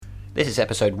This is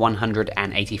episode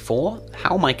 184,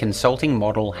 How My Consulting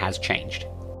Model Has Changed.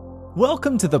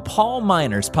 Welcome to the Paul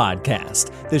Miners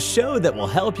Podcast, the show that will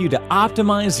help you to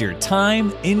optimize your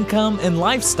time, income, and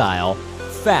lifestyle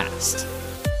fast.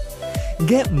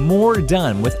 Get more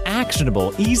done with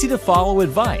actionable, easy-to-follow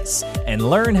advice and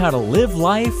learn how to live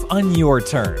life on your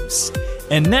terms.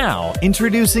 And now,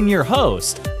 introducing your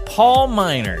host, Paul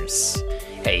Miners.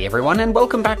 Hey everyone, and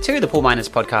welcome back to the Paul Miners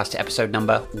Podcast, episode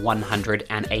number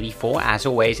 184. As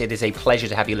always, it is a pleasure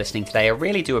to have you listening today. I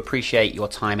really do appreciate your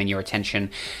time and your attention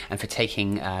and for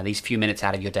taking these few minutes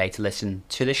out of your day to listen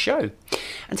to this show.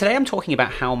 And today I'm talking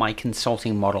about how my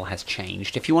consulting model has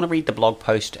changed. If you want to read the blog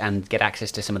post and get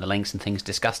access to some of the links and things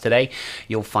discussed today,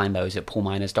 you'll find those at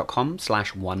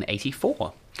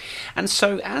paulminers.com/184. And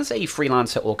so as a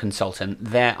freelancer or consultant,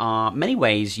 there are many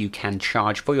ways you can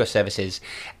charge for your services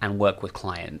and work with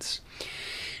clients.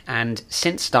 And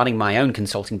since starting my own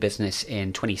consulting business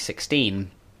in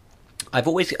 2016,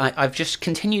 I've just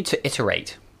continued to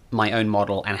iterate my own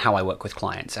model and how I work with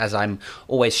clients, as I'm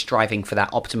always striving for that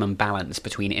optimum balance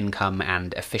between income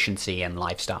and efficiency and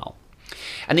lifestyle.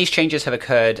 And these changes have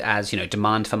occurred as,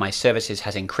 demand for my services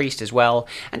has increased as well,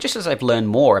 and just as I've learned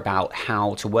more about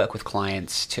how to work with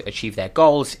clients to achieve their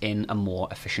goals in a more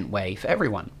efficient way for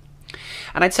everyone.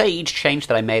 And I'd say each change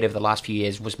that I made over the last few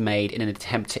years was made in an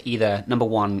attempt to either, number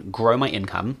one, grow my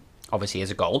income, obviously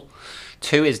as a goal,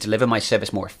 two is deliver my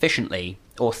service more efficiently,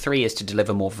 or three is to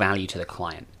deliver more value to the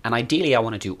client. And ideally, I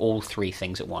want to do all three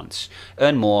things at once.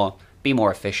 Earn more, be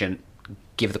more efficient,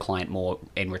 give the client more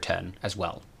in return as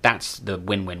well. That's the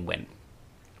win-win-win.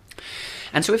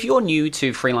 And so if you're new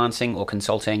to freelancing or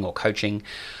consulting or coaching,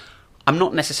 I'm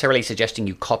not necessarily suggesting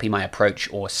you copy my approach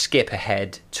or skip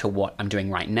ahead to what I'm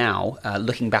doing right now.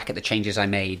 Looking back at the changes I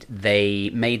made, they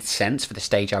made sense for the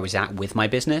stage I was at with my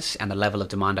business and the level of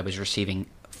demand I was receiving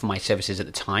for my services at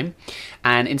the time.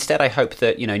 And instead, I hope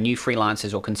that, new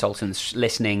freelancers or consultants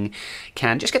listening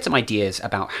can just get some ideas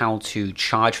about how to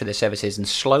charge for their services and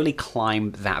slowly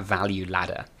climb that value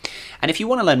ladder. And if you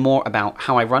want to learn more about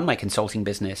how I run my consulting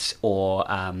business or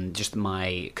just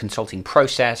my consulting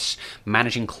process,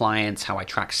 managing clients, how I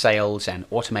track sales and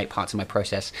automate parts of my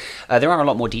process, there are a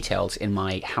lot more details in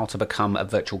my How to Become a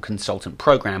Virtual Consultant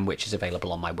program, which is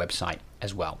available on my website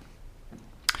as well.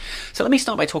 So let me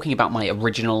start by talking about my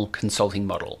original consulting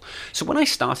model. So when I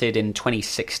started in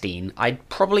 2016, I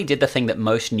probably did the thing that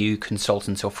most new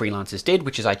consultants or freelancers did,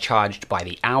 which is I charged by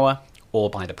the hour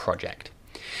or by the project.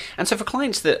 And so for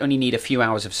clients that only need a few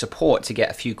hours of support to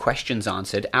get a few questions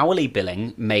answered, hourly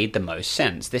billing made the most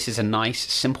sense. This is a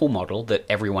nice, simple model that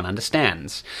everyone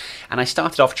understands. And I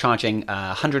started off charging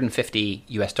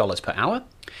 $150 per hour.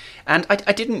 And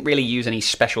I didn't really use any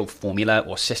special formula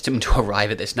or system to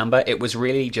arrive at this number. It was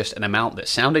really just an amount that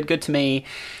sounded good to me,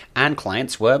 and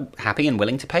clients were happy and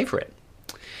willing to pay for it.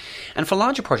 And for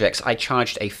larger projects, I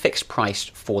charged a fixed price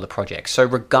for the project. So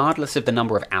regardless of the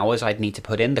number of hours I'd need to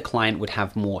put in, the client would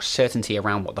have more certainty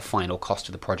around what the final cost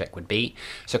of the project would be.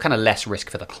 So kind of less risk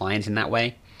for the client in that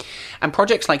way. And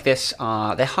projects like this,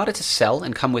 they're harder to sell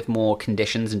and come with more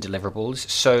conditions and deliverables.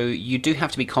 So you do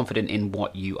have to be confident in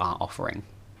what you are offering.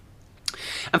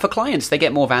 And for clients, they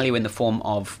get more value in the form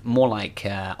of more like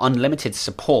unlimited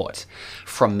support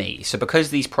from me. So because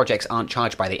these projects aren't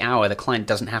charged by the hour, the client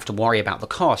doesn't have to worry about the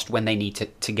cost when they need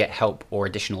to get help or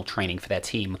additional training for their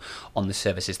team on the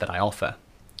services that I offer.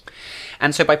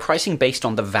 And so by pricing based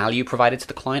on the value provided to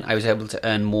the client, I was able to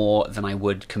earn more than I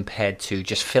would compared to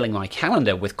just filling my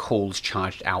calendar with calls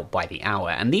charged out by the hour.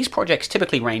 And these projects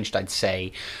typically ranged, I'd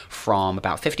say, from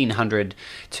about $1,500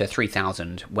 to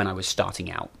 $3,000 when I was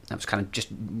starting out. That was kind of just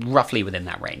roughly within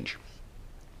that range.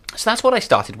 So that's what I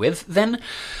started with. Then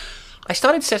I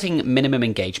started setting minimum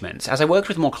engagements. As I worked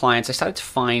with more clients, I started to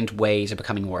find ways of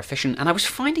becoming more efficient, and I was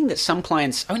finding that some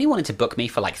clients only wanted to book me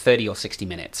for like 30 or 60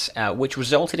 minutes, which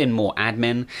resulted in more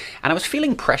admin, and I was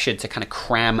feeling pressured to kind of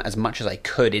cram as much as I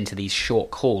could into these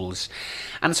short calls.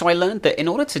 And so I learned that in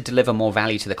order to deliver more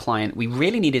value to the client, we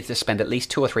really needed to spend at least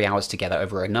 2 or 3 hours together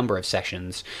over a number of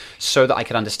sessions so that I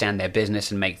could understand their business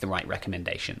and make the right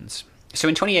recommendations. So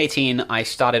in 2018, I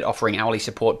started offering hourly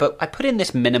support, but I put in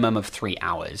this minimum of 3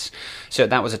 hours. So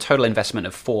that was a total investment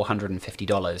of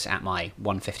 $450 at my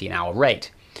 $150 an hour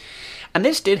rate. And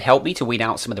this did help me to weed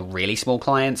out some of the really small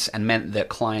clients and meant that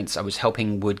clients I was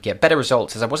helping would get better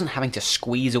results as I wasn't having to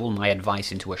squeeze all my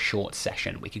advice into a short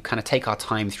session. We could kind of take our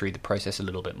time through the process a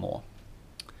little bit more.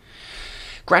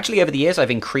 Gradually over the years,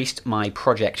 I've increased my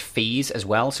project fees as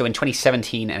well. So in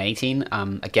 2017 and 18,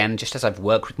 again, just as I've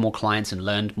worked with more clients and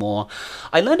learned more,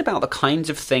 I learned about the kinds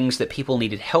of things that people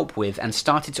needed help with and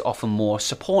started to offer more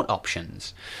support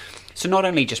options. So not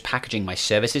only just packaging my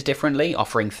services differently,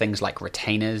 offering things like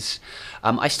retainers,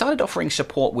 I started offering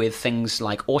support with things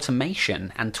like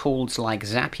automation and tools like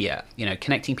Zapier,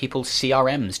 connecting people's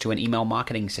CRMs to an email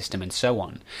marketing system and so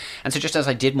on. And so just as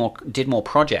I did more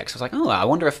projects, I was like, oh, I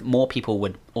wonder if more people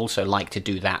would also like to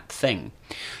do that thing.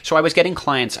 So I was getting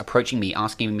clients approaching me,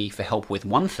 asking me for help with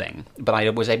one thing, but I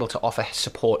was able to offer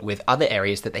support with other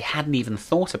areas that they hadn't even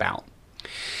thought about.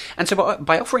 And so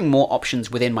by offering more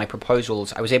options within my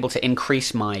proposals, I was able to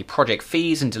increase my project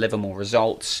fees and deliver more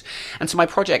results. And so my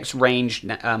projects ranged,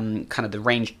 the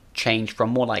range changed from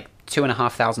more like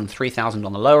 2,500, 3,000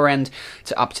 on the lower end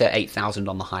to up to 8,000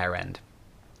 on the higher end.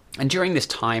 And during this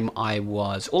time, I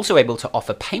was also able to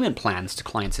offer payment plans to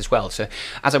clients as well. So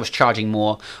as I was charging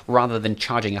more, rather than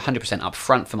charging 100%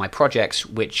 upfront for my projects,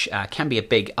 which can be a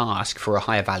big ask for a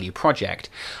higher value project,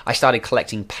 I started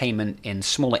collecting payment in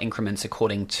smaller increments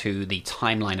according to the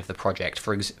timeline of the project.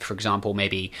 For example,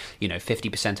 maybe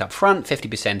 50% upfront,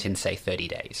 50% in, say, 30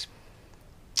 days.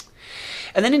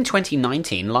 And then in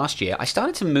 2019, last year, I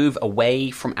started to move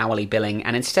away from hourly billing,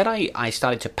 and instead I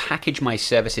started to package my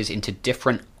services into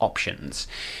different options.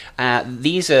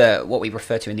 These are what we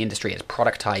refer to in the industry as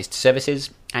productized services,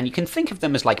 and you can think of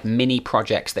them as like mini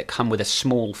projects that come with a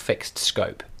small fixed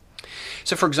scope.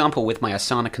 So for example, with my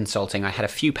Asana consulting, I had a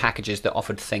few packages that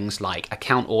offered things like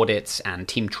account audits and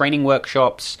team training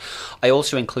workshops. I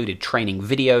also included training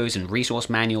videos and resource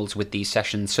manuals with these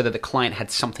sessions so that the client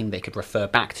had something they could refer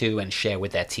back to and share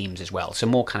with their teams as well. So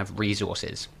more kind of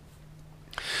resources.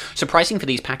 So pricing for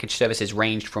these package services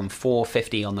ranged from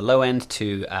 $450 on the low end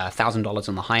to $1,000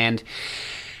 on the high end.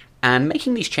 And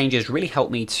making these changes really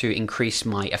helped me to increase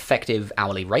my effective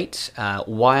hourly rate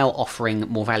while offering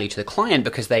more value to the client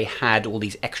because they had all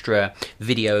these extra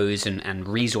videos and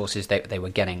resources they were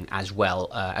getting as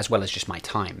well as just my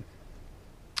time.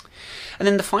 And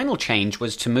then the final change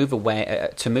was to move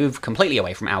completely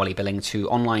away from hourly billing to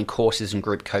online courses and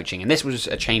group coaching. And this was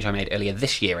a change I made earlier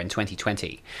this year in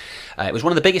 2020. It was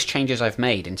one of the biggest changes I've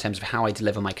made in terms of how I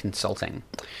deliver my consulting.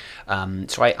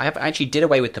 So I actually did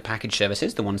away with the package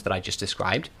services, the ones that I just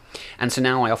described. And so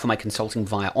now I offer my consulting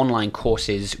via online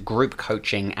courses, group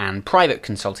coaching, and private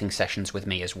consulting sessions with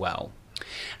me as well.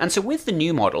 And so with the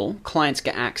new model, clients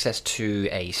get access to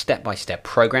a step-by-step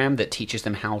program that teaches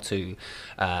them how to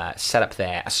set up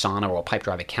their Asana or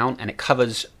Pipedrive account, and it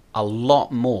covers a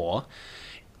lot more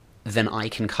than I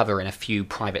can cover in a few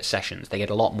private sessions. They get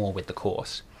a lot more with the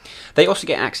course. They also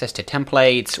get access to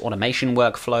templates, automation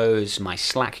workflows, my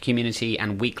Slack community,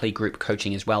 and weekly group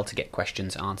coaching as well to get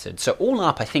questions answered. So all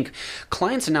up, I think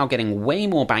clients are now getting way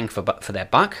more bang for their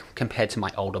buck compared to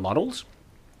my older models.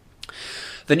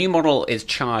 The new model is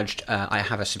charged, I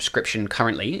have a subscription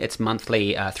currently, it's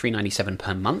monthly $397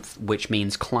 per month, which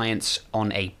means clients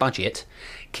on a budget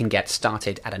can get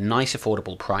started at a nice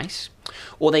affordable price,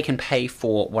 or they can pay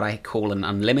for what I call an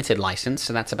unlimited license,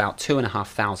 so that's about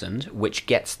 $2,500, which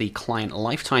gets the client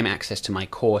lifetime access to my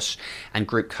course and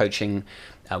group coaching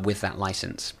with that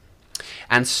license.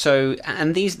 And so,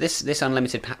 this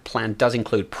unlimited plan does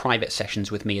include private sessions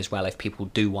with me as well if people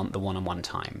do want the one-on-one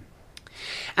time.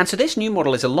 And so this new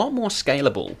model is a lot more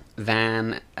scalable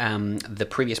than the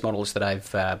previous models that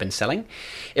I've been selling.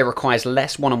 It requires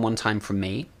less one-on-one time from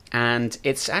me, and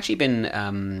it's actually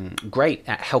been great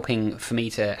at helping for me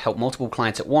to help multiple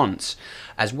clients at once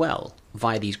as well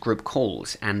via these group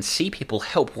calls and see people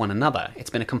help one another. It's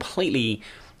been a completely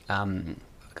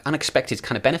unexpected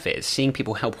kind of benefit, is seeing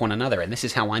people help one another, and this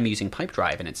is how I'm using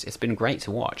Pipedrive, and it's been great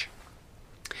to watch.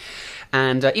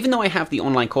 And even though I have the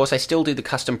online course, I still do the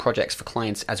custom projects for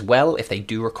clients as well if they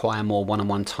do require more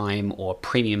one-on-one time or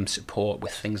premium support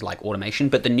with things like automation.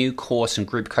 But the new course and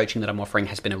group coaching that I'm offering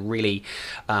has been a really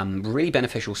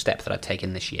beneficial step that I've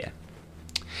taken this year.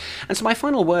 And so my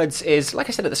final words is, like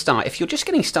I said at the start, if you're just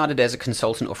getting started as a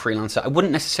consultant or freelancer, I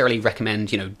wouldn't necessarily recommend,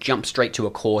 jump straight to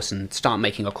a course and start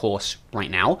making a course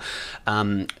right now.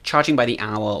 Charging by the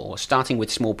hour or starting with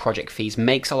small project fees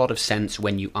makes a lot of sense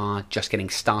when you are just getting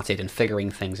started and figuring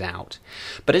things out.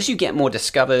 But as you get more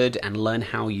discovered and learn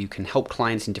how you can help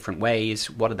clients in different ways,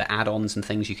 what are the add-ons and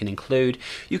things you can include,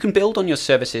 you can build on your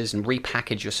services and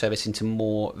repackage your service into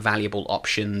more valuable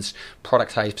options,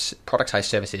 productized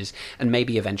services, and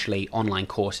maybe eventually online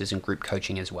courses and group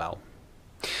coaching as well.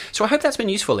 So I hope that's been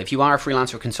useful. If you are a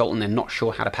freelancer or consultant and not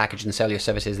sure how to package and sell your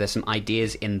services, there's some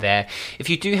ideas in there. If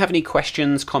you do have any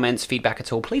questions, comments, feedback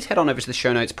at all, please head on over to the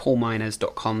show notes,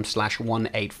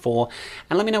 paulminers.com/184,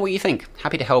 and let me know what you think.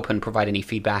 Happy to help and provide any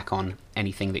feedback on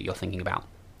anything that you're thinking about.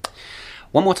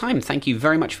 One more time, thank you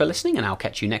very much for listening, and I'll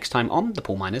catch you next time on the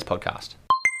Paul Miners Podcast.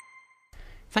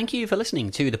 Thank you for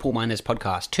listening to the Paul Miners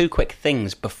podcast. Two quick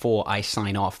things before I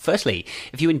sign off. Firstly,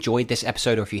 if you enjoyed this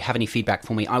episode or if you have any feedback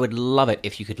for me, I would love it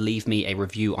if you could leave me a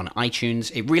review on iTunes.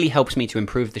 It really helps me to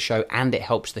improve the show and it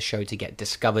helps the show to get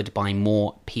discovered by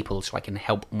more people so I can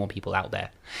help more people out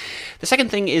there. The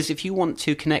second thing is if you want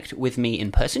to connect with me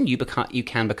in person, you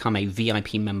can become a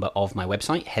VIP member of my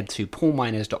website. Head to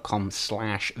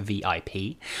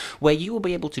paulminers.com/VIP, where you will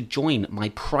be able to join my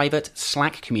private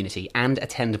Slack community and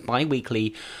attend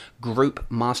bi-weekly group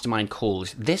mastermind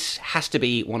calls. This has to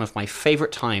be one of my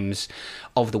favorite times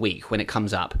of the week when it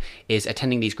comes up, is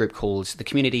attending these group calls. The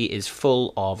community is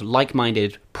full of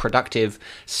like-minded, productive,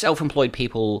 self-employed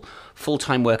people,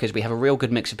 full-time workers. We have a real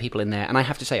good mix of people in there, and I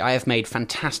have to say I have made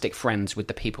fantastic friends with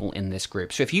the people in this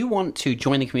group. So if you want to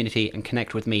join the community and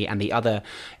connect with me and the other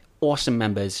awesome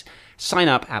members, sign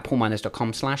up at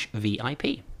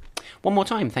paulminers.com/VIP. One more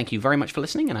time, thank you very much for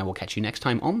listening, and I will catch you next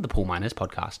time on the Paul Miners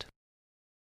podcast.